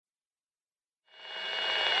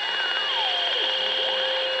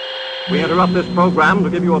We interrupt this program to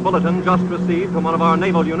give you a bulletin just received from one of our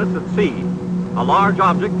naval units at sea. A large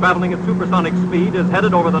object traveling at supersonic speed is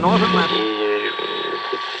headed over the North Atlantic.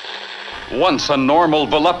 Once a normal,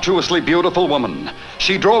 voluptuously beautiful woman,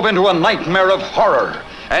 she drove into a nightmare of horror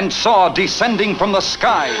and saw descending from the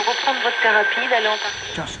sky.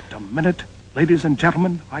 Just a minute, ladies and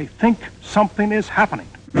gentlemen. I think something is happening.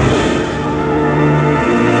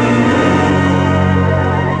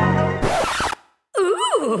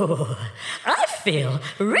 Ooh, I feel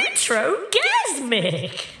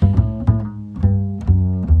retrogasmic.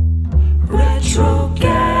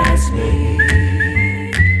 Retrogasmic.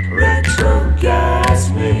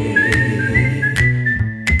 Retrogasmic.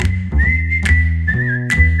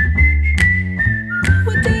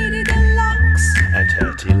 With Didi Deluxe and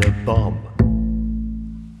Hetty LeBomb.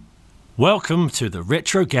 Welcome to the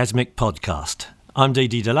RETROGASMIC Podcast. I'm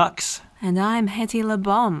Didi Deluxe. And I'm Hetty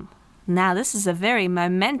LeBomb. Now, this is a very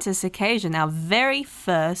momentous occasion, our very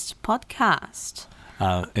first podcast.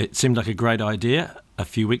 It seemed like a great idea a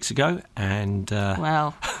few weeks ago, and...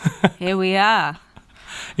 well, here we are.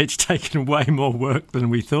 It's taken way more work than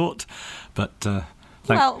we thought, but...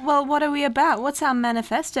 Well, what are we about? What's our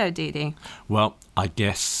manifesto, Didi? Well, I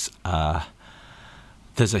guess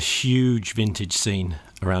there's a huge vintage scene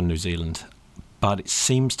around New Zealand, but it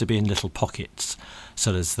seems to be in little pockets.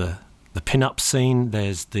 So there's the pin-up scene,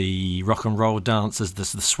 there's the rock and roll dancers,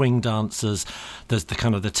 there's the swing dancers, there's the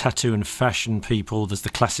kind of the tattoo and fashion people, there's the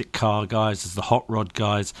classic car guys, there's the hot rod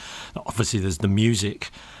guys, obviously there's the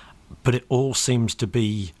music, but it all seems to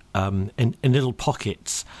be in little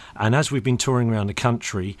pockets. And as we've been touring around the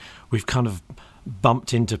country, we've kind of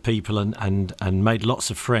bumped into people and made lots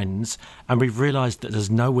of friends, and we've realised that there's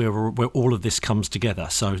nowhere where all of this comes together.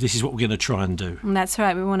 So this is what we're going to try and do. And that's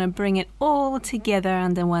right, we want to bring it all together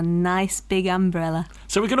under one nice big umbrella.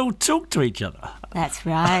 So we can all talk to each other. That's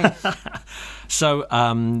right. So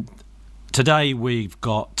today we've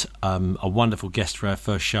got a wonderful guest for our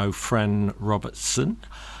first show, Fran Robertson,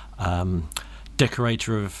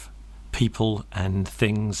 decorator of people and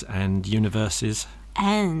things and universes.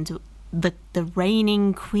 And the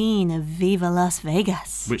reigning queen of Viva Las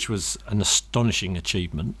Vegas. Which was an astonishing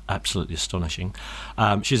achievement, absolutely astonishing.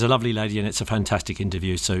 She's a lovely lady and it's a fantastic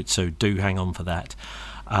interview, so do hang on for that.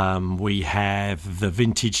 We have the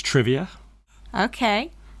vintage trivia.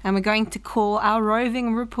 Okay, and we're going to call our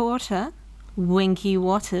roving reporter, Winki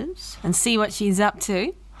Watters, and see what she's up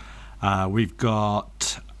to. We've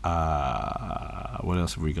got... what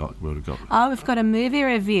else have we got? We've got a movie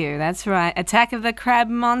review, that's right. Attack of the Crab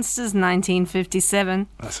Monsters, 1957.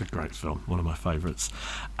 That's a great film, one of my favourites.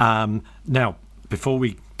 Now, before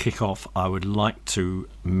we kick off, I would like to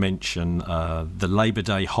mention the Labour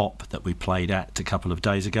Day hop that we played at a couple of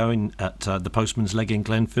days ago at the Postman's Leg in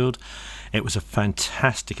Glenfield. It was a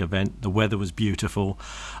fantastic event. The weather was beautiful.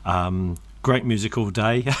 Great music all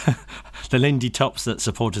day. The Lindy Tops that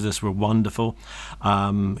supported us were wonderful.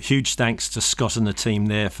 Huge thanks to Scott and the team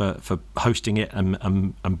there for hosting it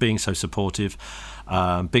and being so supportive.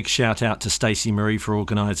 Big shout out to Stacey Marie for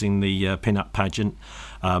organising the pin-up pageant.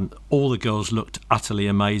 All the girls looked utterly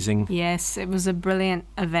amazing. Yes, it was a brilliant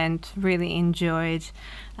event. Really enjoyed.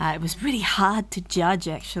 It was really hard to judge,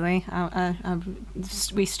 actually.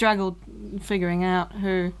 We struggled figuring out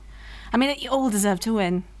who... I mean, you all deserve to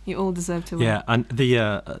win. You all deserve to win. Yeah, and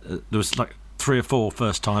there was like 3 or 4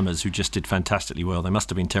 first-timers who just did fantastically well. They must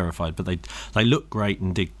have been terrified, but they looked great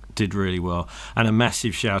and did really well. And a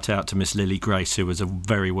massive shout-out to Miss Lily Grace, who was a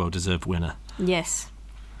very well-deserved winner. Yes.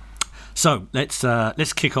 So let's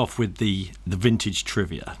kick off with the vintage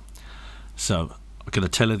trivia. So I'm going to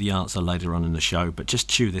tell her the answer later on in the show, but just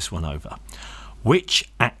chew this one over.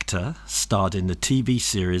 Which actor starred in the TV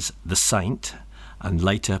series The Saint and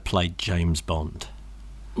later played James Bond?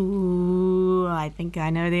 Ooh, I think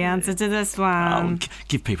I know the answer to this one.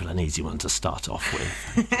 Give people an easy one to start off with.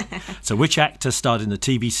 So which actor starred in the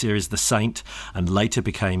TV series The Saint and later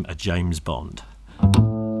became a James Bond?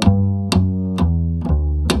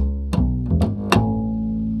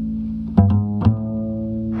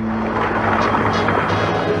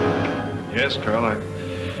 Yes, Carl,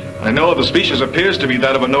 I know the species appears to be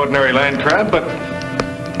that of an ordinary land crab, but...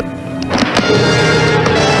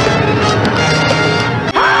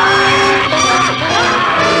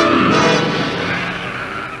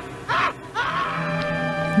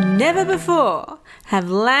 Never before have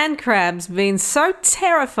land crabs been so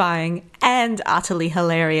terrifying and utterly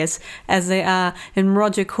hilarious as they are in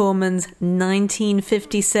Roger Corman's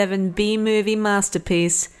 1957 B-movie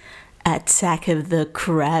masterpiece, Attack of the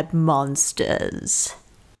Crab Monsters.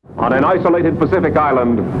 On an isolated Pacific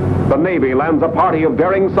island, the Navy lands a party of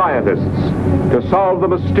daring scientists to solve the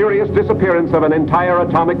mysterious disappearance of an entire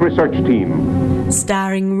atomic research team.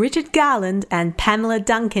 Starring Richard Garland and Pamela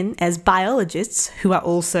Duncan as biologists, who are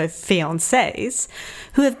also fiancés,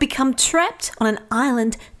 who have become trapped on an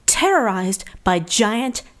island terrorized by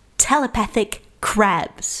giant telepathic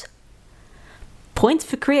crabs. Points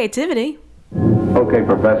for creativity. Okay,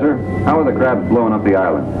 Professor. How are the crabs blowing up the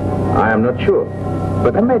island? I am not sure.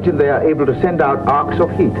 But imagine they are able to send out arcs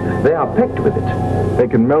of heat. They are packed with it. They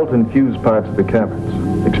can melt and fuse parts of the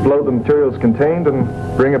cabins, explode the materials contained, and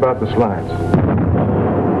bring about the slides.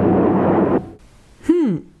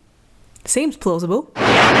 Seems plausible.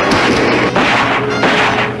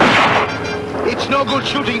 It's no good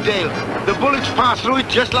shooting, Dale. The bullets pass through it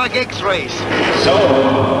just like X-rays. So,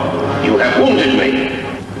 you have wounded me.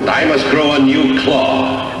 I must grow a new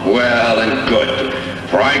claw. Well and good,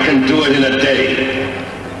 for I can do it in a day.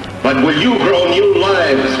 But will you grow new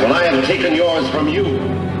lives when I have taken yours from you?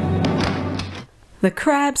 The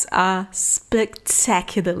crabs are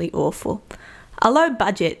spectacularly awful. A low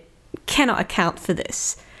budget cannot account for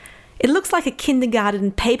this. It looks like a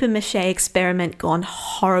kindergarten papier-mâché experiment gone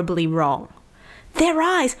horribly wrong. Their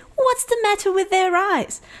eyes! What's the matter with their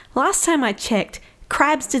eyes? Last time I checked,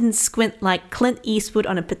 crabs didn't squint like Clint Eastwood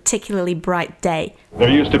on a particularly bright day. There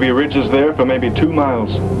used to be ridges there for maybe 2 miles.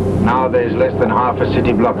 Now there's less than half a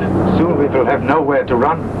city block. Soon we will have nowhere to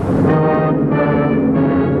run.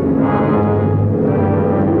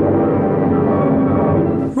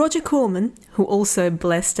 Roger Corman, who also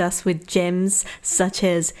blessed us with gems such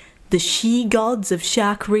as The She-Gods of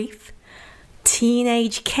Shark Reef,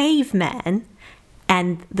 Teenage Caveman,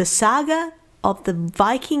 and The Saga of the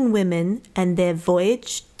Viking Women and Their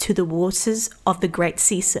Voyage to the Waters of the Great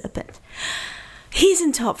Sea Serpent. He's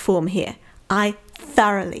in top form here. I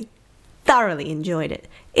thoroughly enjoyed it.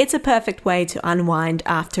 It's a perfect way to unwind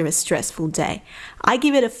after a stressful day. I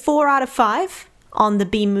give it a 4 out of 5 on the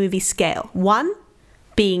B-movie scale. 1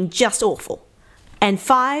 being just awful, and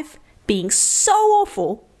 5 being so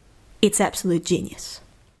awful, it's absolute genius.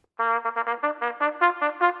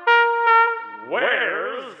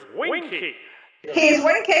 Where's Winki? Here's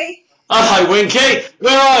Winki. Oh, hi, Winki.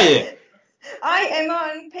 Where are you? I am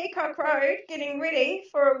on Peacock Road getting ready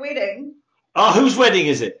for a wedding. Oh, whose wedding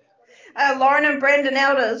is it? Lauren and Brandon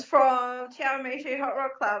Elders from Chaomeshi Hot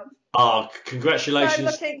Rod Club. Oh,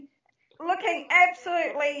 congratulations. So looking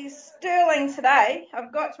absolutely sterling today,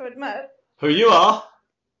 I've got to admit. Who you are?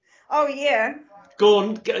 Oh, yeah. Go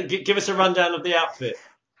on, give us a rundown of the outfit.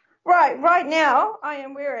 Right now I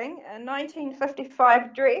am wearing a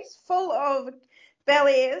 1955 dress full of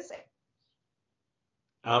Belliers.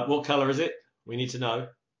 What colour is it? We need to know.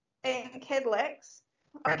 And Cadillacs.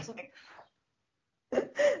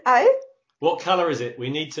 Hey? What colour is it?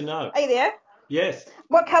 We need to know. Are you there? Yes.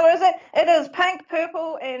 What colour is it? It is pink,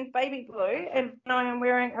 purple, and baby blue. And I am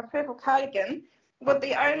wearing a purple cardigan with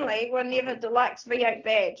the only one never deluxe V8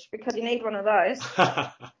 badge because you need one of those.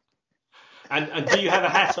 And do you have a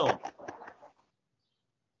hat on?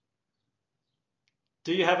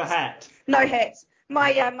 Do you have a hat? No hats.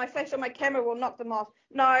 My flash on my camera will knock them off.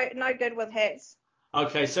 No good with hats.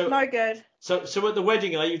 Okay, so no good. So at the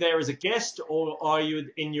wedding, are you there as a guest or are you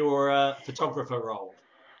in your photographer role?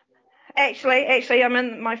 Actually, I'm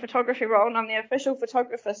in my photography role and I'm the official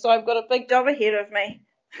photographer, so I've got a big job ahead of me.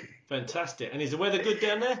 Fantastic. And is the weather good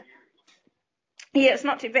down there? Yeah, it's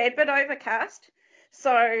not too bad, but overcast.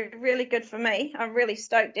 So really good for me. I'm really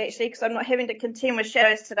stoked actually because I'm not having to contend with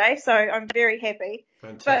shadows today, so I'm very happy.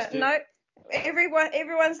 Fantastic. But no,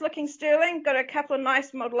 everyone's looking sterling. Got a couple of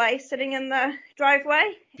nice Model A sitting in the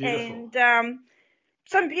driveway. Beautiful. And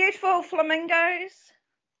some beautiful flamingos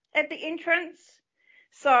at the entrance.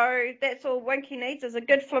 So that's all Winki needs is a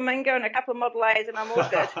good flamingo and a couple of Model A's and I'm all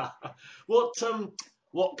good.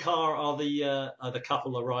 What car are the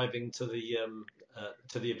couple arriving to the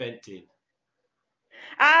event in?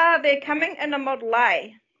 They're coming in a Model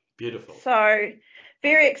A. Beautiful. So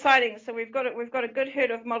very exciting. So we've got a good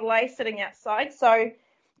herd of Model A sitting outside. So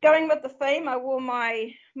going with the theme, I wore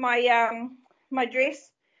my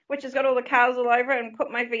dress, which has got all the cars all over it, and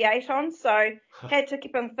put my V8 on. So had to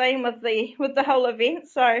keep on theme with the whole event.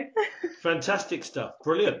 So fantastic stuff.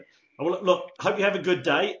 Brilliant. Well, look, hope you have a good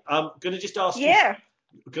day. I'm going to just ask you. Yeah.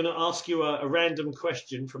 I'm going to ask you a random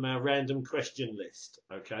question from our random question list.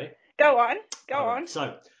 Okay. Go on.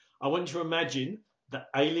 So I want you to imagine that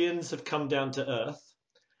aliens have come down to Earth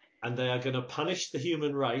and they are going to punish the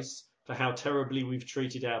human race for how terribly we've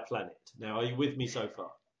treated our planet. Now, are you with me so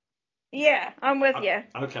far? Yeah, I'm with you.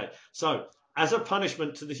 Okay. So as a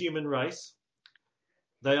punishment to the human race,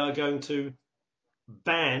 they are going to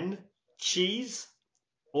ban cheese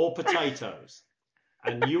or potatoes.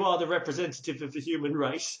 And you are the representative of the human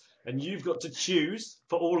race, and you've got to choose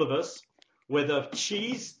for all of us whether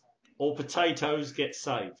cheese or potatoes get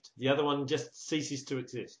saved. The other one just ceases to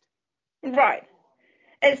exist. Right.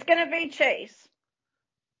 It's going to be cheese.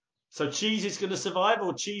 So cheese is going to survive,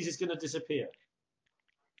 or cheese is going to disappear?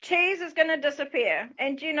 Cheese is going to disappear.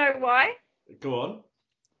 And do you know why? Go on.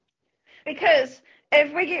 Because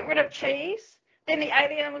if we get rid of cheese, then the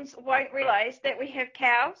aliens won't realise that we have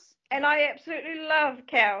cows. And I absolutely love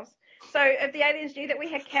cows. So if the aliens knew that we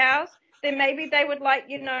had cows, then maybe they would, like,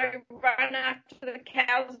 you know, run after the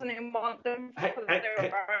cows and then want them for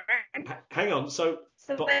their own. Hang on. So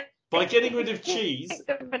by getting rid of cheese...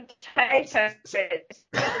 The potatoes,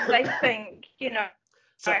 they think, you know...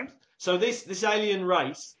 So this alien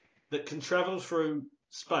race that can travel through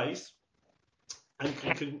space and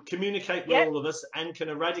can communicate with all of us and can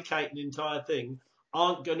eradicate an entire thing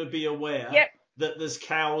aren't going to be aware that there's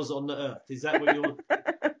cows on the Earth. Is that what you're...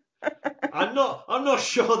 I'm not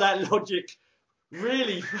sure that logic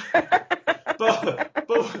really... but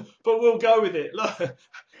we'll go with it. Look,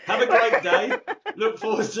 have a great day. Look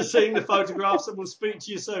forward to seeing the photographs, and we'll speak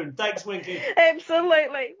to you soon. Thanks, Winki.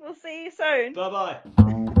 Absolutely. We'll see you soon. Bye-bye.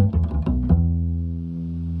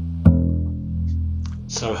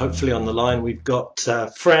 So hopefully on the line we've got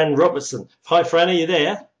Fran Robertson. Hi, Fran, are you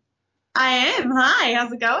there? I am. Hi,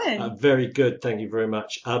 how's it going? Very good, thank you very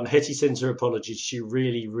much. Hetty sends her apologies. She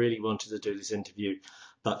really, really wanted to do this interview,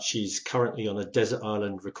 but she's currently on a desert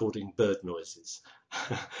island recording bird noises.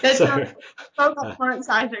 So more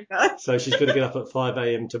exciting, though. So she's going to get up at 5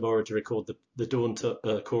 a.m. tomorrow to record the dawn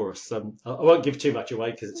chorus. I won't give too much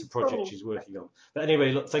away because it's a project she's working on. But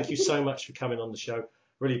anyway, look, thank you so much for coming on the show.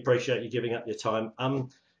 Really appreciate you giving up your time.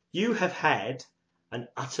 You have had an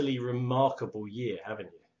utterly remarkable year, haven't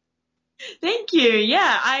you? Thank you.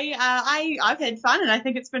 Yeah, I've had fun, and I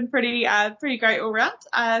think it's been pretty great all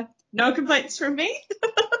round. No complaints from me.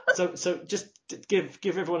 So just give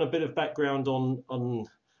everyone a bit of background on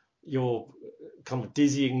your kind of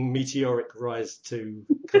dizzying meteoric rise to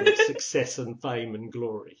kind of success and fame and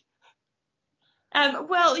glory.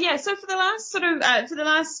 Well, yeah. So for the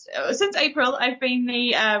last since April, I've been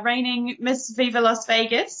the reigning Miss Viva Las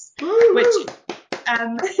Vegas, which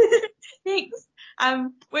thanks.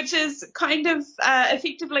 Which is kind of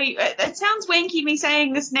effectively, it sounds wanky me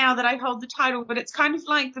saying this now that I hold the title, but it's kind of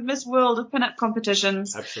like the Miss World of pin-up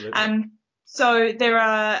competitions. Absolutely. So there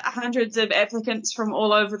are hundreds of applicants from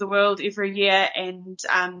all over the world every year, and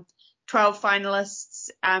 12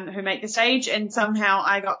 finalists who make the stage, and somehow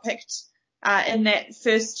I got picked in that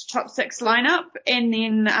first top 6 lineup, and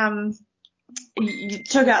then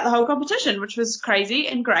took out the whole competition, which was crazy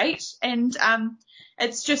and great, and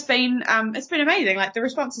it's just been amazing. Like, the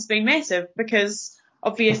response has been massive, because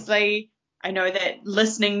obviously I know that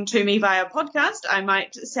listening to me via podcast, I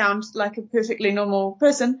might sound like a perfectly normal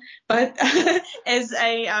person, but as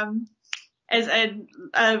a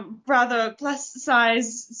rather plus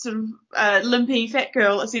size sort of limpy fat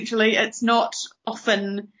girl, essentially, it's not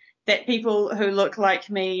often that people who look like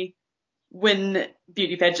me win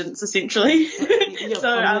beauty pageants, essentially.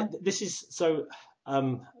 Yeah, this is so.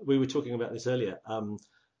 We were talking about this earlier.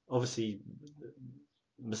 Obviously,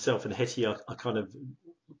 myself and Hetty are kind of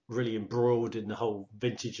really embroiled in the whole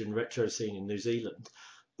vintage and retro scene in New Zealand.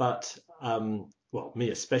 But, well, me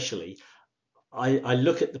especially, I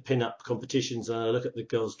look at the pin-up competitions and I look at the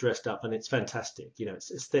girls dressed up, and it's fantastic. You know,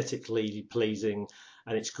 it's aesthetically pleasing,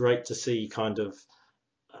 and it's great to see kind of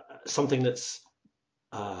something that's...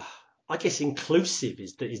 I guess inclusive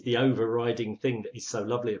is the overriding thing that is so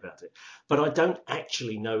lovely about it. But I don't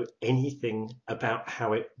actually know anything about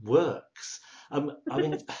how it works. I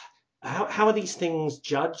mean, how are these things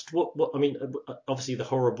judged? What I mean, obviously the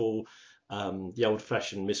horrible, the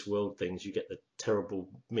old-fashioned Miss World things. You get the terrible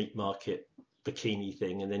meat market bikini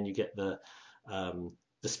thing, and then you get the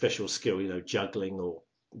special skill, you know, juggling or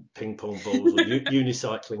ping pong balls or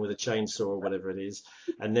unicycling with a chainsaw or whatever it is.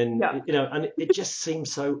 And then, you know, and it just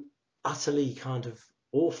seems so utterly kind of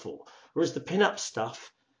awful. Whereas the pin-up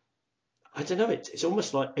stuff, I don't know, it's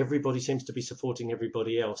almost like everybody seems to be supporting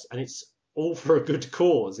everybody else, and it's all for a good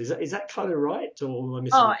cause. Is that kind of right, or am I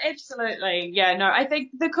missing? Oh, absolutely. Yeah, no, I think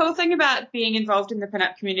the cool thing about being involved in the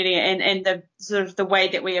pin-up community and the sort of the way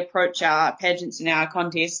that we approach our pageants and our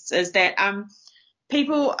contests is that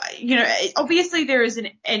people, you know, obviously there is an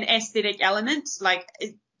aesthetic element, like,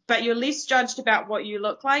 but you're less judged about what you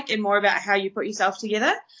look like and more about how you put yourself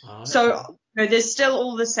together. Oh, so, you know, there's still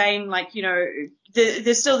all the same, like, you know,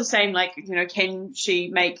 there's still the same, like, you know, can she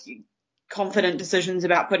make confident decisions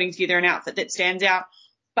about putting together an outfit that stands out?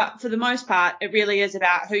 But for the most part, it really is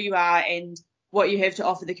about who you are and what you have to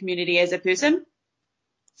offer the community as a person.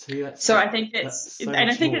 So I think it's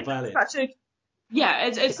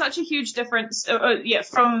such a huge difference,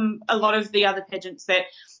 from a lot of the other pageants that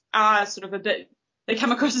are sort of they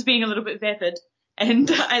come across as being a little bit vapid. And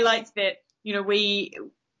I like that, we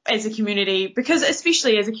as a community, because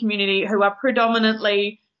especially as a community who are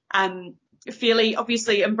predominantly fairly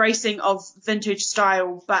obviously embracing of vintage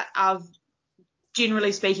style, but are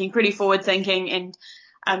generally speaking pretty forward thinking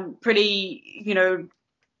and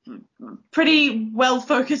pretty well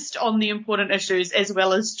focused on the important issues as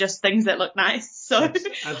well as just things that look nice. So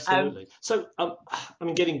absolutely. So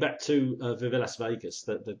getting back to Viva Las Vegas,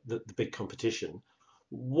 the big competition,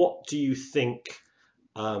 what do you think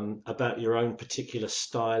about your own particular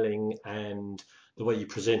styling and the way you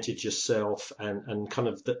presented yourself and kind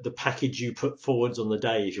of the package you put forwards on the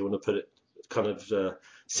day, if you want to put it kind of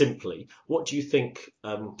simply? What do you think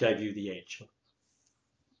gave you the edge?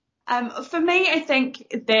 For me, I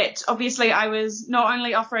think that obviously I was not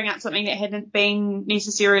only offering up something that hadn't been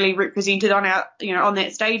necessarily represented on on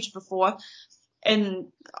that stage before, and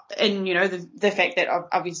the fact that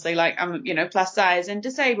obviously I'm plus size and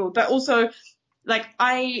disabled, but also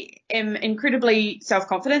I am incredibly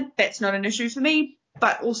self-confident. That's not an issue for me.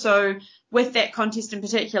 But also with that contest in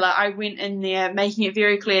particular, I went in there making it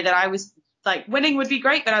very clear that I was winning would be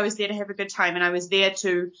great, but I was there to have a good time, and I was there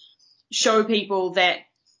to show people that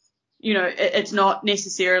it's not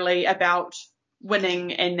necessarily about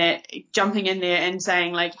winning and that jumping in there and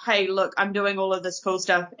saying hey, look, I'm doing all of this cool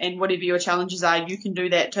stuff and whatever your challenges are, you can do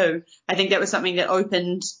that too. I think that was something that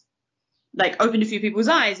opened a few people's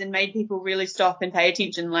eyes and made people really stop and pay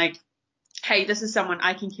attention. Hey, this is someone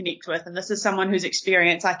I can connect with, and this is someone whose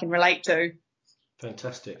experience I can relate to.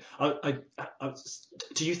 Fantastic.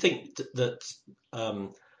 Do you think that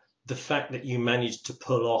the fact that you managed to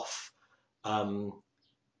pull off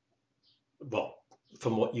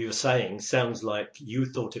from what you were saying, sounds like you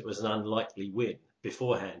thought it was an unlikely win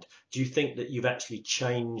beforehand. Do you think that you've actually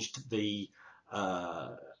changed the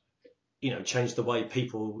way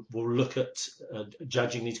people will look at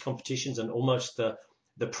judging these competitions and almost the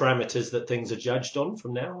parameters that things are judged on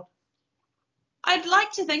from now on? I'd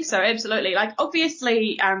like to think so, absolutely.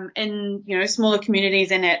 Obviously, in smaller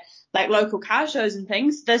communities and at local car shows and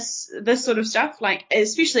things, this sort of stuff,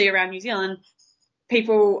 especially around New Zealand,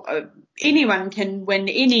 anyone can win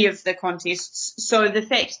any of the contests. So the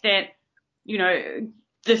fact that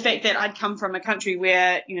I'd come from a country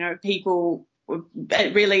where people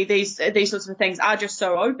really these sorts of things are just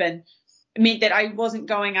so open, meant that I wasn't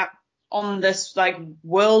going up on this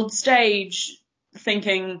world stage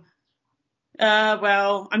thinking,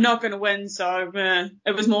 well, I'm not going to win, so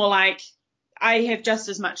it was more I have just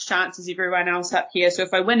as much chance as everyone else up here. So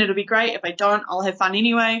if I win, it'll be great. If I don't, I'll have fun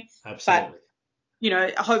anyway. Absolutely.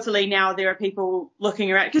 But hopefully now there are people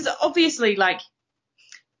looking around, because obviously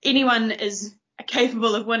anyone is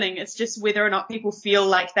capable of winning. It's just whether or not people feel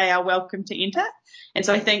like they are welcome to enter. And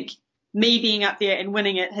so I think me being up there and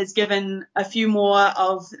winning it has given a few more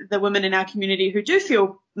of the women in our community who do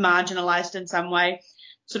feel marginalised in some way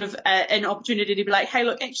sort of an opportunity to be hey,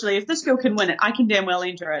 look, actually, if this girl can win it, I can damn well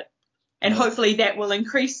enter it. And hopefully that will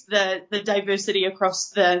increase the diversity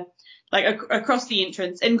across the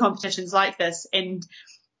entrance in competitions like this. And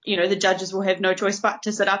the judges will have no choice but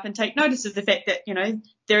to sit up and take notice of the fact that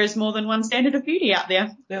there is more than one standard of beauty out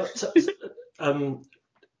there. Now, am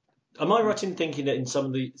I right in thinking that in some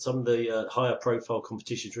of the higher profile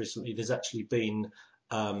competitions recently, there's actually been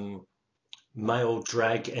male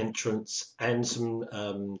drag entrants and some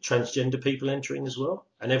transgender people entering as well,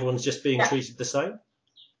 and everyone's just being treated the same?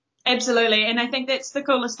 Absolutely, and I think that's the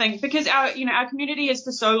coolest thing, because our community has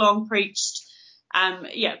for so long preached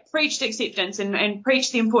acceptance and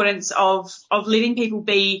preached the importance of letting people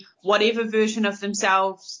be whatever version of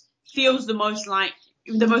themselves feels the most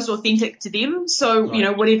authentic to them. So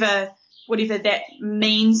right. Whatever that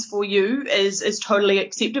means for you is totally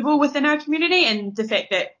acceptable within our community. And the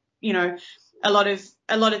fact that a lot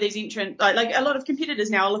of these entrants, a lot of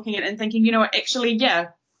competitors now are looking at it and thinking, actually, yeah,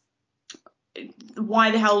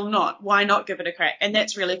 why the hell not? Why not give it a crack? And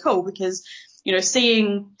that's really cool, because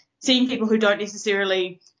seeing people who don't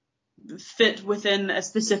necessarily fit within a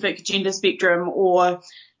specific gender spectrum or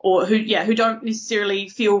who don't necessarily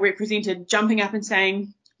feel represented, jumping up and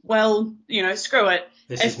saying, well, screw it.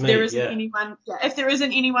 If there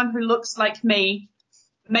isn't anyone who looks like me,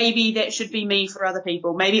 maybe that should be me for other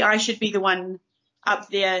people. Maybe I should be the one up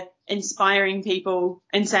there inspiring people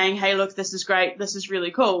and saying, hey, look, this is great. This is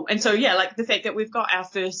really cool. And so, the fact that we've got our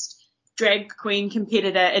first drag queen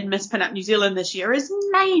competitor in Miss Pinup New Zealand this year is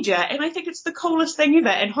major, and I think it's the coolest thing ever,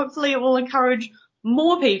 and hopefully it will encourage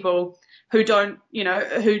more people who don't, you know,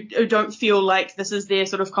 who don't feel like this is their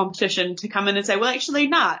sort of competition to come in and say, well, actually,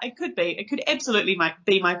 nah, it could absolutely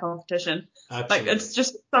be my competition. Absolutely. Like, it's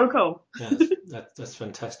just so cool. Yeah, that's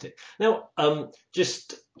fantastic. Now,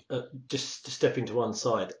 just stepping to one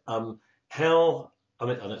side, how, I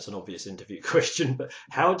mean, I know it's an obvious interview question, but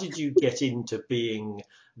how did you get into being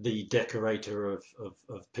the decorator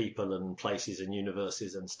of people and places and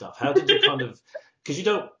universes and stuff? How did you kind of, because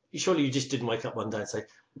surely you just didn't wake up one day and say,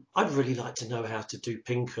 I'd really like to know how to do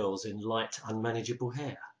pin curls in light, unmanageable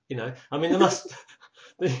hair. You know, I mean, it must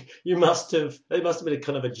have been a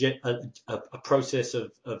kind of a process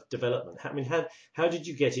of development. I mean, how did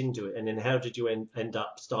you get into it, and then how did you end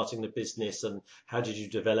up starting the business, and how did you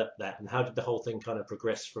develop that, and how did the whole thing kind of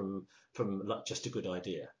progress from like just a good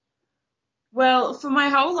idea? Well, for my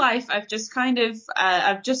whole life, I've just kind of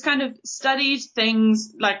studied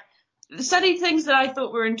things that I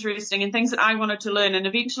thought were interesting and things that I wanted to learn. And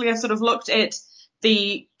eventually I sort of looked at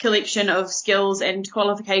the collection of skills and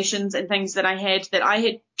qualifications and things that I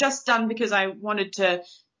had just done because I wanted to,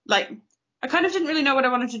 I kind of didn't really know what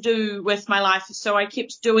I wanted to do with my life. So I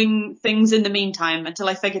kept doing things in the meantime until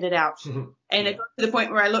I figured it out. And it got to the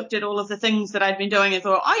point where I looked at all of the things that I'd been doing and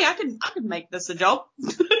thought, oh yeah, I can make this a job.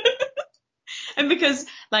 And because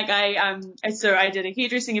I did a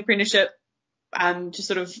hairdressing apprenticeship, to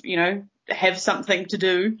sort of, you know, have something to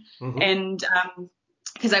do. And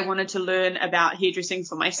because I wanted to learn about hairdressing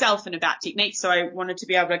for myself and about techniques, so I wanted to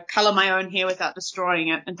be able to colour my own hair without destroying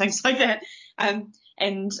it and things like that.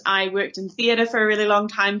 And I worked in theatre for a really long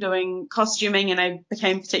time doing costuming, and I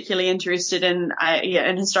became particularly interested in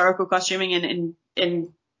historical costuming and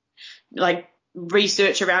in like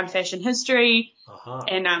research around fashion history.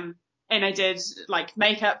 And I did like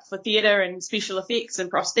makeup for theatre and special effects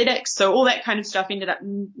and prosthetics. So all that kind of stuff ended up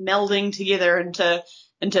melding together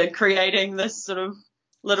into creating this sort of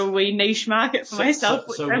little wee niche market for myself.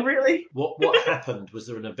 What happened? Was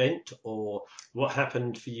there an event, or what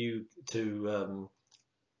happened for you to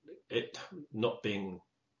it not being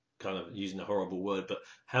kind of using a horrible word, but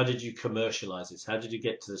how did you commercialize this? How did you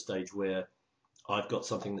get to the stage where I've got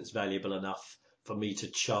something that's valuable enough for me to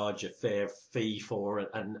charge a fair fee for it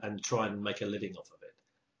and try and make a living off of it?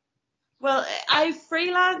 Well, I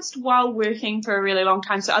freelanced while working for a really long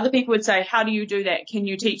time. So other people would say, how do you do that? Can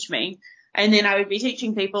you teach me? And then I would be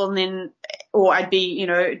teaching people, or I'd be, you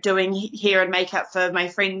know, doing hair and makeup for my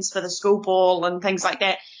friends for the school ball and things like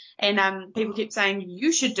that. And people kept saying,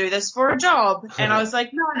 you should do this for a job. And I was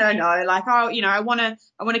like, no. Like, I want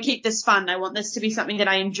to keep this fun. I want this to be something that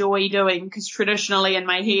I enjoy doing, because traditionally in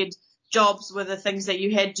my head, jobs were the things that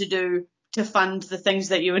you had to do to fund the things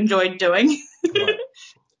that you enjoyed doing. Right.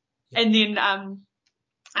 And then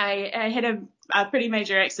I had a pretty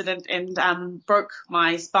major accident and broke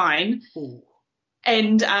my spine. Ooh.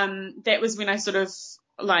 And that was when I sort of,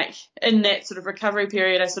 like, in that sort of recovery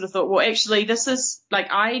period, I sort of thought, well, actually, this is, like,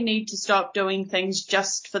 I need to stop doing things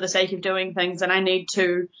just for the sake of doing things, and I need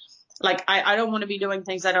to, like, I don't want to be doing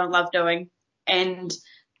things I don't love doing. And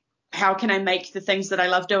how can I make the things that I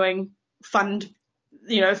love doing fund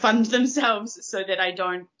themselves, so that I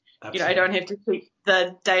don't, I don't have to keep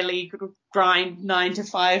the daily grind 9 to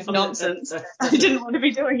 5 nonsense I didn't want to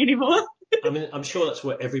be doing anymore. I mean, I'm sure that's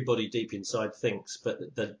what everybody deep inside thinks, but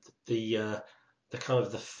the kind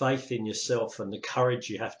of the faith in yourself and the courage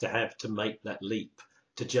you have to make that leap,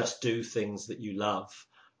 to just do things that you love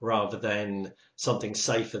rather than something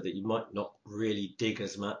safer that you might not really dig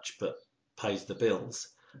as much but pays the bills.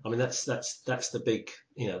 I mean, that's the big,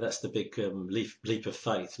 leap of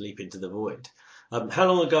faith, leap into the void. How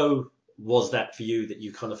long ago was that for you that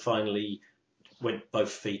you kind of finally went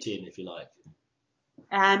both feet in, if you like?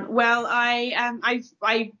 Well,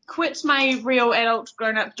 I quit my real adult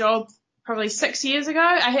grown-up job probably 6 years ago.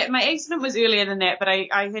 My accident was earlier than that, but I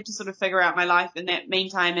had to sort of figure out my life in that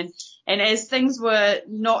meantime. And as things were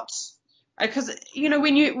not, because, you know,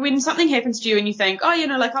 when something happens to you and you think, oh, you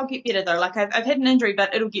know, like, I'll get better though, like I've had an injury,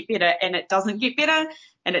 but it'll get better, and it doesn't get better,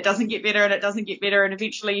 and it doesn't get better, and it doesn't get better. And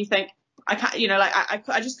eventually you think, I can't, you know, like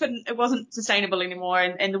I just couldn't, it wasn't sustainable anymore.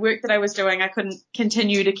 And the work that I was doing, I couldn't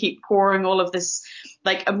continue to keep pouring all of this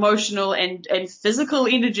like emotional and physical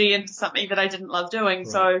energy into something that I didn't love doing. Right.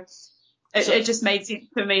 So it just made sense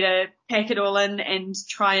for me to pack it all in and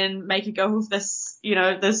try and make a go of this, you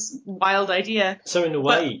know, this wild idea. So in a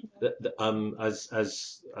way,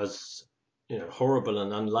 as you know, horrible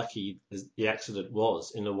and unlucky as the accident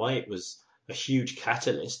was, in a way it was a huge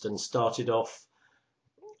catalyst and started off,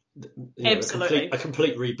 you know, absolutely a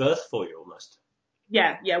complete rebirth for you almost.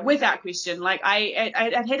 Yeah, without question. Like I'd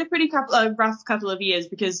had a rough couple of years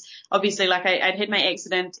because obviously like I'd had my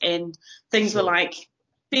accident and things were like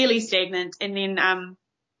fairly stagnant, and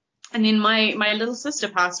then my little sister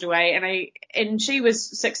passed away, and she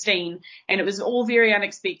was 16, and it was all very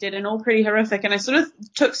unexpected and all pretty horrific, and I sort of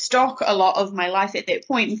took stock a lot of my life at that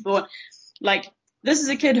point and thought, like, this is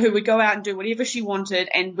a kid who would go out and do whatever she wanted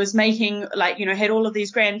and was making, like, you know, had all of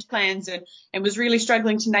these grand plans and was really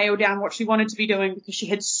struggling to nail down what she wanted to be doing because she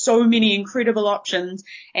had so many incredible options,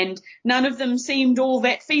 and none of them seemed all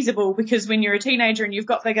that feasible, because when you're a teenager and you've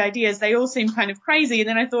got big ideas, they all seem kind of crazy. And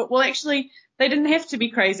then I thought, well, actually, they didn't have to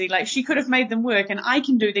be crazy. Like, she could have made them work, and I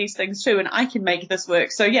can do these things too, and I can make this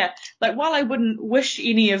work. So yeah, like, while I wouldn't wish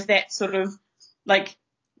any of that sort of like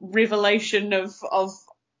revelation of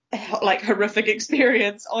like horrific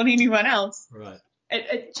experience on anyone else, right,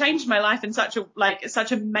 it changed my life in such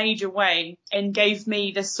a major way, and gave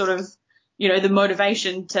me this sort of, you know, the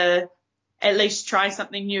motivation to at least try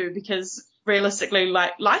something new, because realistically,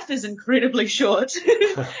 like, life is incredibly short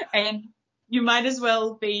and you might as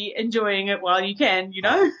well be enjoying it while you can, you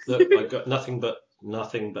know. Look, I've got nothing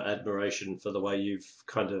but admiration for the way you've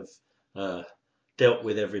kind of dealt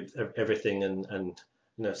with everything and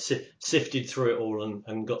you know, sifted through it all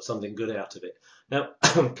and got something good out of it. Now,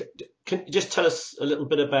 can you just tell us a little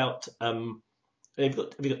bit about, have you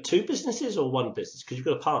got two businesses or one business? Because you've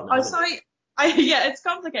got a partner. Oh, sorry. Yeah, it's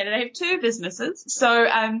complicated. I have two businesses. So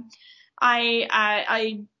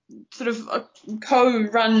I sort of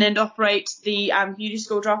co-run and operate the beauty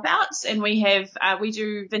school Dropouts, and we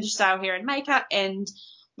do vintage style hair and makeup and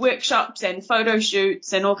workshops and photo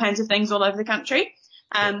shoots and all kinds of things all over the country.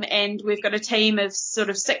 And we've got a team of sort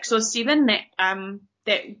of 6 or 7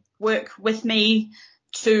 that work with me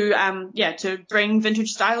to bring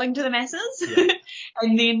vintage styling to the masses. Yeah.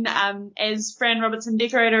 And then as Fran Robertson,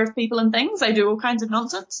 decorator of people and things, I do all kinds of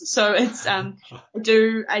nonsense. So it's I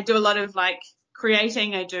do a lot of like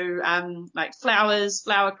creating. I do like flowers,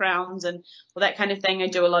 flower crowns, and all that kind of thing. I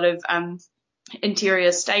do a lot of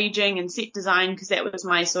interior staging and set design, because that was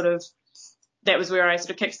where I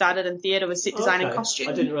sort of kick-started in theatre, with set design and costume.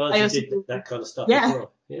 I didn't realise you did that kind of stuff as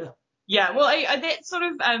well. Yeah. Yeah, well, that sort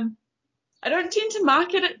of, I don't tend to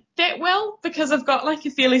market it that well, because I've got like a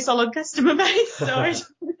fairly solid customer base, so I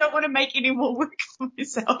don't want to make any more work for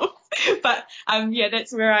myself. But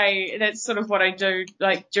that's sort of what I do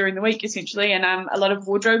like during the week, essentially, and a lot of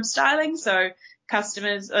wardrobe styling. So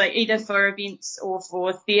customers, like, either for events or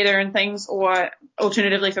for theatre and things, or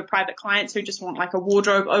alternatively for private clients who just want like a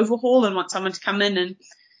wardrobe overhaul and want someone to come in and,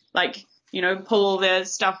 like, you know, pull all their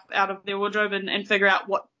stuff out of their wardrobe and figure out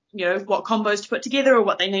what combos to put together, or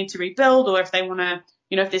what they need to rebuild, or if they want to,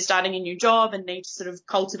 you know, if they're starting a new job and need to sort of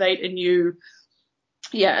cultivate a new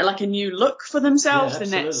look for themselves, then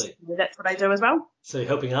that's what I do as well. So you're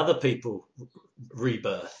helping other people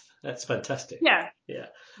rebirth. That's fantastic. Yeah. Yeah.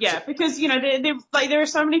 Yeah, because, you know, there are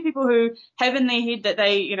so many people who have in their head that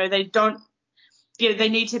they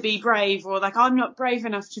need to be brave, or like, I'm not brave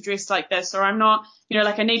enough to dress like this, or I'm not, you know,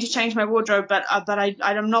 like, I need to change my wardrobe, but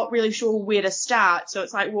I'm not really sure where to start. So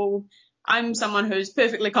it's like, well, I'm someone who's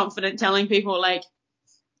perfectly confident telling people, like,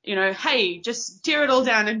 you know, hey, just tear it all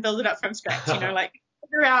down and build it up from scratch, you know, like,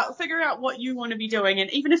 figure out what you want to be doing.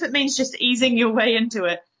 And even if it means just easing your way into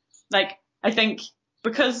it, like, I think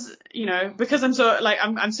because I'm so, like,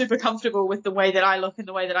 I'm super comfortable with the way that I look and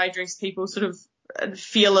the way that I dress, people sort of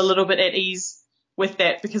feel a little bit at ease with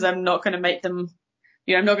that, because I'm not going to make them,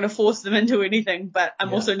 you know, I'm not going to force them into anything, but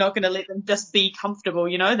I'm also not going to let them just be comfortable,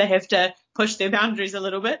 you know, they have to push their boundaries a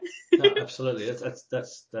little bit. No, absolutely.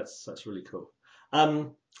 That's really cool. Okay,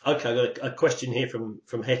 I've got a question here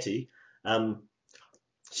from Hetty.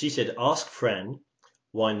 She said, ask Fran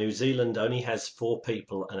why New Zealand only has 4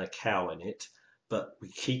 people and a cow in it, but we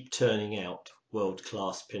keep turning out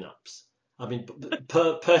world-class pin-ups. I mean,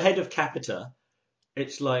 per head of capita,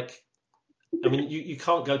 it's like, I mean, you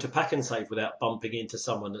can't go to Pack and Save without bumping into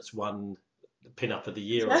someone that's won the pin-up of the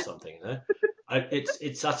year or something. You know?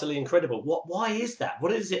 It's utterly incredible. Why is that?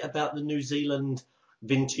 What is it about the New Zealand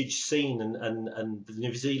vintage scene and the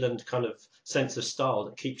New Zealand kind of sense of style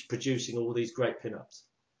that keeps producing all these great pin-ups?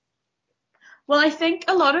 Well, I think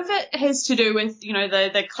a lot of it has to do with, you know,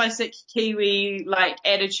 the classic Kiwi, like,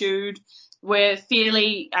 attitude. We're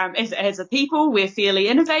fairly, as a people, we're fairly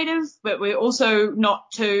innovative, but we're also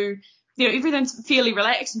not too, you know, everything's fairly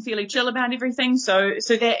relaxed and fairly chill about everything. So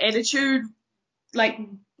that attitude, like,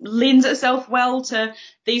 lends itself well to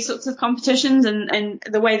these sorts of competitions and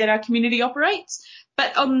the way that our community operates.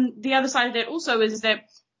 But on the other side of that also is that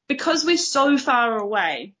because we're so far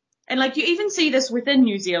away, and, like, you even see this within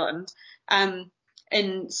New Zealand,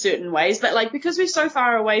 in certain ways, but like because we're so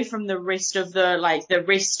far away from the rest of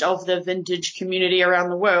the vintage community around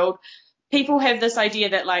the world, people have this idea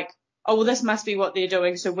that like, oh well, this must be what they're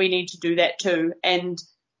doing, so we need to do that too, and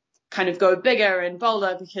kind of go bigger and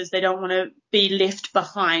bolder because they don't want to be left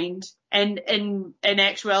behind. And in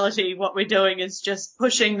actuality, what we're doing is just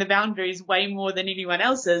pushing the boundaries way more than anyone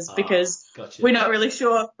else is, because Gotcha. we're not really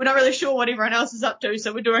sure what everyone else is up to,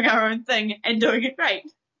 so we're doing our own thing and doing it great.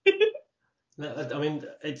 No, I mean,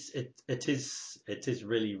 it is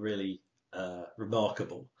really, really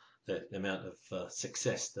remarkable the amount of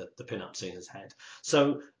success that the pin-up scene has had.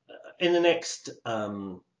 So, in the next,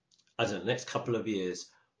 next couple of years,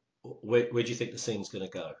 where do you think the scene's going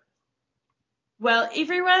to go? Well,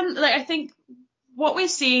 everyone, like, I think what we're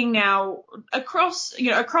seeing now across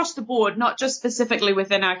the board, not just specifically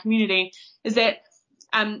within our community, is that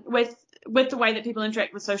with the way that people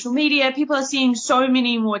interact with social media, people are seeing so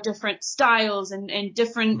many more different styles and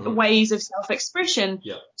different ways of self-expression.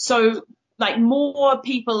 Yeah. So, like, more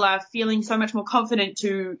people are feeling so much more confident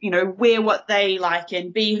to, wear what they like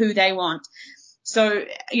and be who they want. So,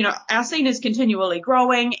 our scene is continually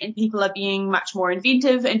growing and people are being much more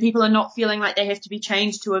inventive and people are not feeling like they have to be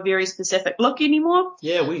changed to a very specific look anymore.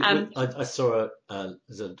 Yeah, I saw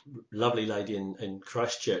there's a lovely lady in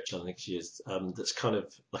Christchurch, I think she is, that's kind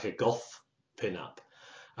of like a goth pin-up.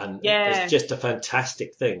 And it's just a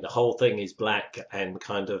fantastic thing. The whole thing is black and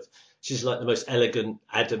kind of, she's like the most elegant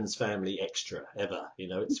Addams Family extra ever.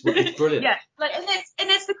 It's brilliant. Yeah, like, and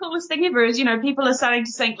that's the coolest thing ever is, people are starting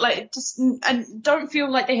to think like and don't feel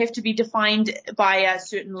like they have to be defined by a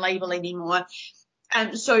certain label anymore.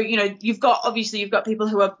 And so, you've got people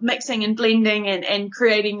who are mixing and blending and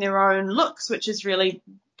creating their own looks, which is really,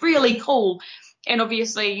 really cool. And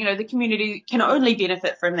obviously, the community can only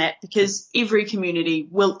benefit from that because every community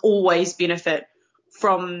will always benefit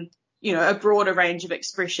from, a broader range of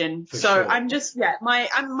expression. For so sure. I'm just,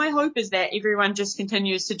 my hope is that everyone just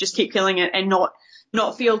continues to just keep killing it and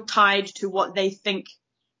not feel tied to what they think,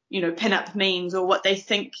 pin-up means or what they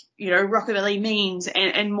think, rockabilly means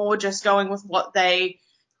and more just going with what they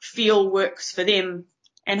feel works for them.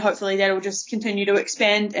 And hopefully that'll just continue to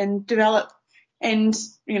expand and develop and,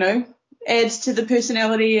 adds to the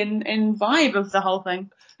personality and vibe of the whole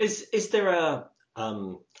thing. Is there a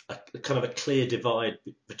kind of a clear divide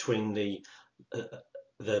between the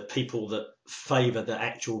people that favour the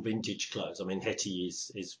actual vintage clothes? I mean, Hetty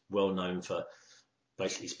is well known for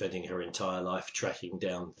basically spending her entire life tracking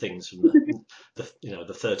down things from the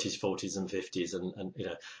 30s, 40s, and 50s,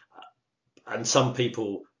 and some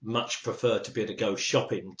people much prefer to be able to go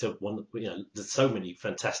shopping to one. There's so many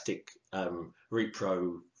fantastic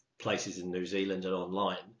repro places in New Zealand and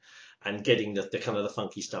online, and getting the kind of the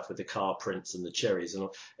funky stuff with the car prints and the cherries and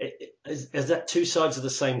all. Is that two sides of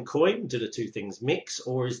the same coin? Do the two things mix,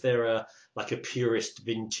 or is there a purist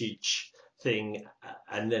vintage thing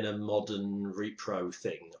and then a modern repro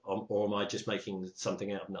thing, or am I just making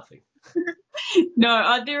something out of nothing?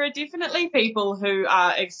 No, there are definitely people who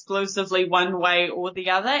are exclusively one way or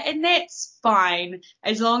the other, and that's fine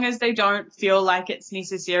as long as they don't feel like it's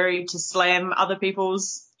necessary to slam other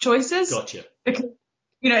people's choices. Gotcha. Because,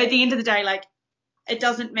 at the end of the day, like, it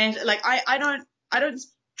doesn't matter. Like, I don't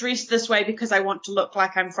dress this way because I want to look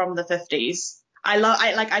like I'm from the 50s.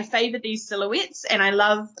 I favor these silhouettes and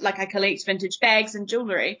I collect vintage bags and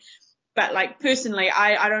jewelry. But like personally,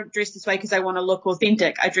 I don't dress this way because I want to look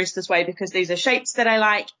authentic. I dress this way because these are shapes that I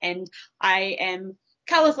like and I am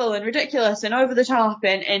colourful and ridiculous and over the top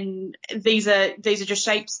and these are just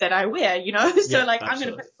shapes that I wear, So Yeah, like absolutely. I'm going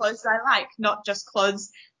to pick clothes that I like, not just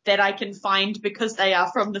clothes that I can find because they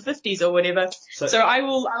are from the 50s or whatever. So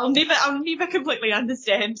I'll never completely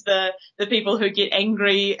understand the people who get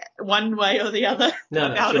angry one way or the other.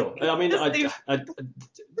 No, sure. It. I mean,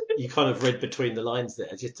 you kind of read between the lines there.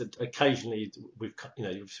 Just occasionally we've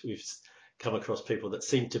come across people that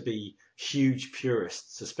seem to be huge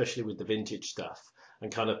purists, especially with the vintage stuff,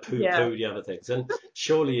 and kind of poo-poo the other things. And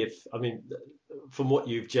surely from what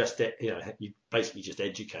you've just, you basically just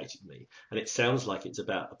educated me, and it sounds like it's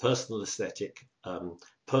about a personal aesthetic,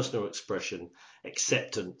 personal expression,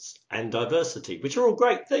 acceptance, and diversity, which are all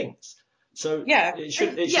great things. So it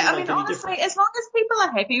shouldn't make any honestly, difference. as long as people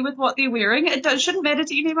are happy with what they're wearing, shouldn't matter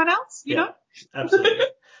to anyone else, you know? Absolutely.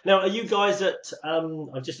 Now, are you guys at,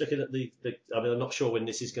 I'm just looking at I'm not sure when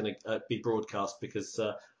this is going to be broadcast because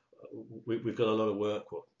we've got a lot of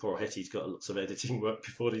work. Well, poor Hetty's got lots of editing work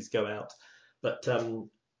before these go out. But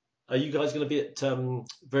are you guys going to be at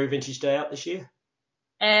Very Vintage Day Out this year?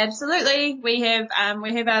 Absolutely. We have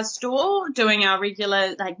our store doing our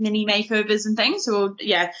regular mini makeovers and things. So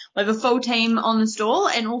we have a full team on the store,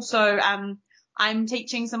 and also I'm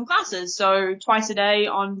teaching some classes. So twice a day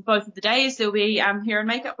on both of the days, there'll be hair and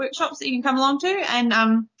makeup workshops that you can come along to and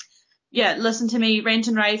listen to me rant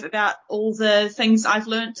and rave about all the things I've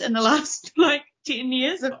learnt in the last 10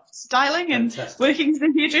 years of styling and working as a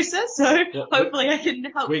hairdresser. So hopefully I can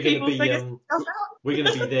help people figure stuff out. We're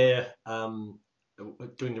going to be there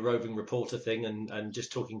doing the roving reporter thing and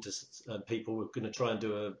just talking to people. We're going to try and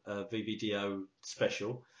do a VVDO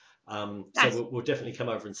special. Nice. So we'll definitely come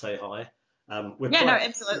over and say hi.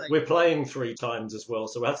 Absolutely. We're playing 3 times as well,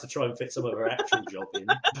 so we'll have to try and fit some of our actual job in.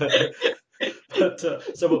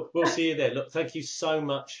 So we'll see you there. Look, thank you so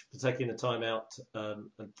much for taking the time out and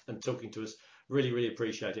talking to us. Really, really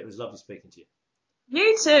appreciate it. It was lovely speaking to you.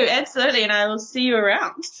 You too, absolutely, and I will see you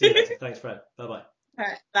around. See you later. Thanks, Fran. Bye-bye. All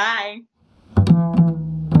right, bye.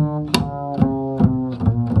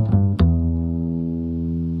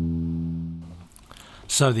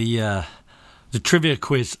 So the trivia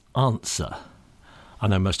quiz answer, I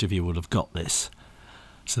know most of you will have got this.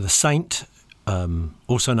 So the Saint,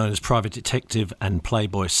 also known as private detective and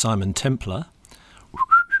playboy Simon Templar,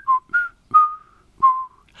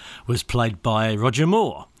 was played by Roger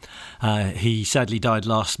Moore. He sadly died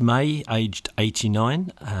last May, aged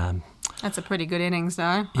 89. That's a pretty good innings,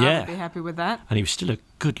 though. Yeah. I would be happy with that. And he was still a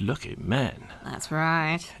good-looking man. That's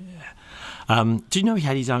right. Yeah. Do you know he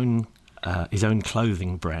had his own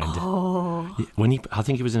clothing brand? Oh. I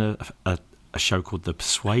think he was in a show called The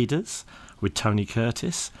Persuaders with Tony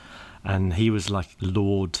Curtis, and he was like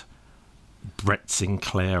Lord Brett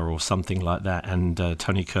Sinclair or something like that, and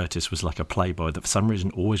Tony Curtis was like a playboy that for some reason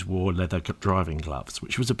always wore leather driving gloves,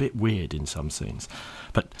 which was a bit weird in some scenes.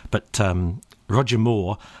 But Roger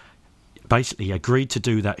Moore basically agreed to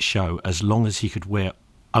do that show as long as he could wear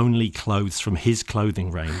only clothes from his clothing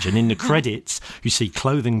range, and in the credits you see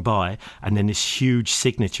clothing by and then this huge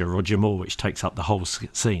signature Roger Moore which takes up the whole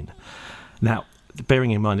scene. Now,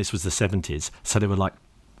 bearing in mind this was the 70s, so they were like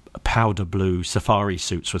powder blue safari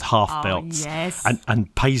suits with half belts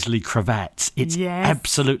and paisley cravats. It's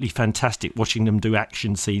absolutely fantastic watching them do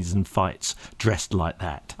action scenes and fights dressed like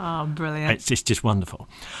that. Oh, brilliant. It's just wonderful.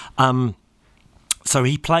 So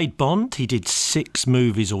he played Bond. He did 6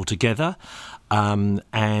 movies altogether,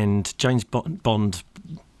 and James Bond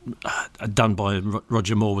done by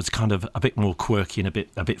Roger Moore was kind of a bit more quirky and a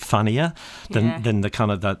bit funnier than the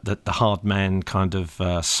kind of the hard man kind of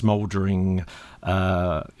smouldering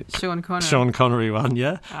Sean Connery one.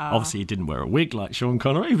 Yeah, obviously he didn't wear a wig like Sean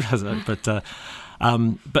Connery, but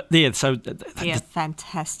yeah. So he has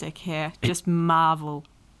fantastic hair. Just marvel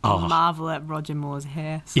at Roger Moore's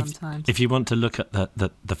hair sometimes. If you want to look at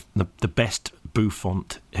the best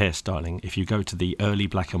bouffant hairstyling, if you go to the early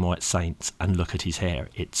black and white Saints and look at his hair,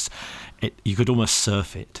 you could almost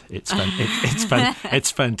surf it. It's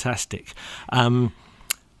fantastic.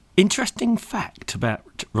 Interesting fact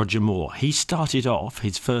about Roger Moore: he started off,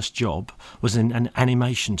 his first job was in an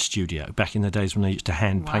animation studio back in the days when they used to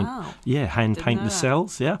hand paint the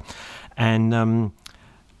cells, and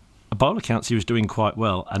by all accounts he was doing quite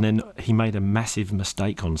well, and then he made a massive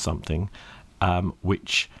mistake on something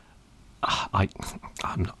which I'm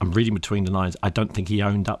reading between the lines, I don't think he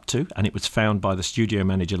owned up to, and it was found by the studio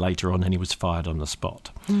manager later on and he was fired on the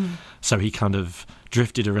spot. So he kind of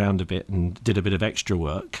drifted around a bit and did a bit of extra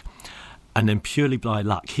work, and then purely by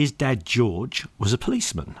luck his dad George was a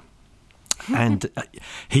policeman. And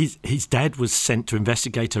his dad was sent to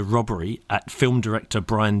investigate a robbery at film director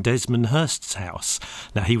Brian Desmond Hurst's house.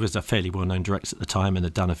 Now, he was a fairly well-known director at the time and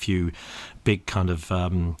had done a few big kind of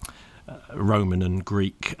Roman and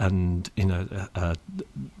Greek and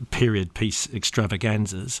period piece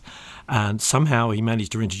extravaganzas. And somehow he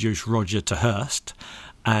managed to introduce Roger to Hurst,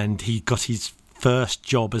 and he got his first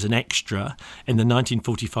job as an extra in the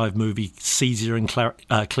 1945 movie Caesar and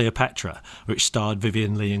Cleopatra, which starred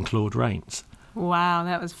Vivien Leigh and Claude Rains. Wow,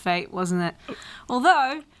 that was fate, wasn't it?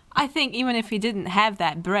 Although, I think even if he didn't have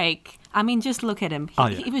that break, I mean, just look at him.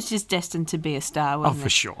 He was just destined to be a star, wasn't he? Oh, for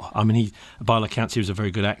sure. I mean, by all accounts, he was a very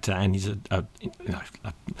good actor, and he's the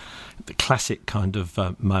classic kind of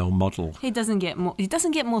male model. He doesn't get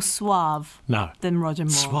more suave than Roger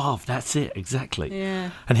Moore. Suave, that's it, exactly. Yeah.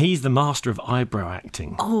 And he's the master of eyebrow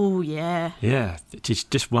acting. Oh, yeah. Yeah,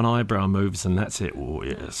 just one eyebrow moves and that's it. Oh,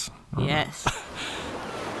 yes. Yes.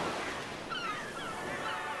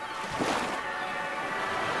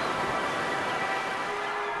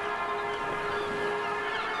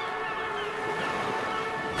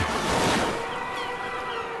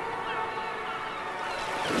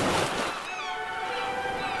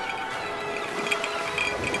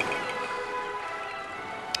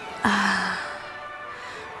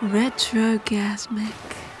 Retrogasmic.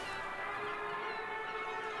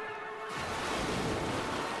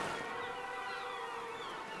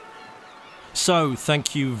 So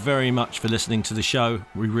thank you very much for listening to the show.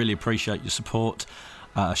 We really appreciate your support.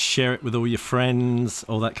 Share it with all your friends,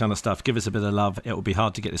 all that kind of stuff. Give us a bit of love. It will be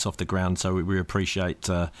hard to get this off the ground, so we appreciate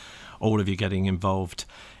all of you getting involved.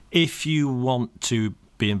 If you want to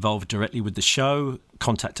be involved directly with the show,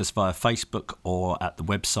 contact us via Facebook or at the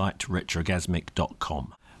website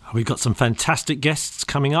retrogasmic.com. We've got some fantastic guests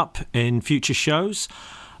coming up in future shows.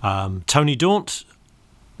 Tony Daunt,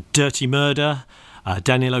 Dirty Murder,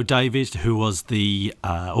 Daniel O'David, who was the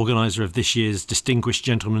organiser of this year's Distinguished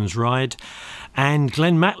Gentleman's Ride, and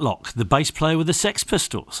Glenn Matlock, the bass player with the Sex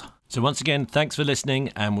Pistols. So once again, thanks for listening,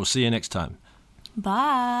 and we'll see you next time.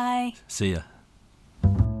 Bye. See ya.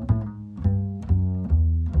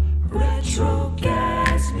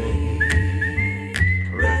 Retrogasmic.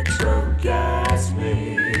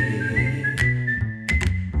 Retrogasmic.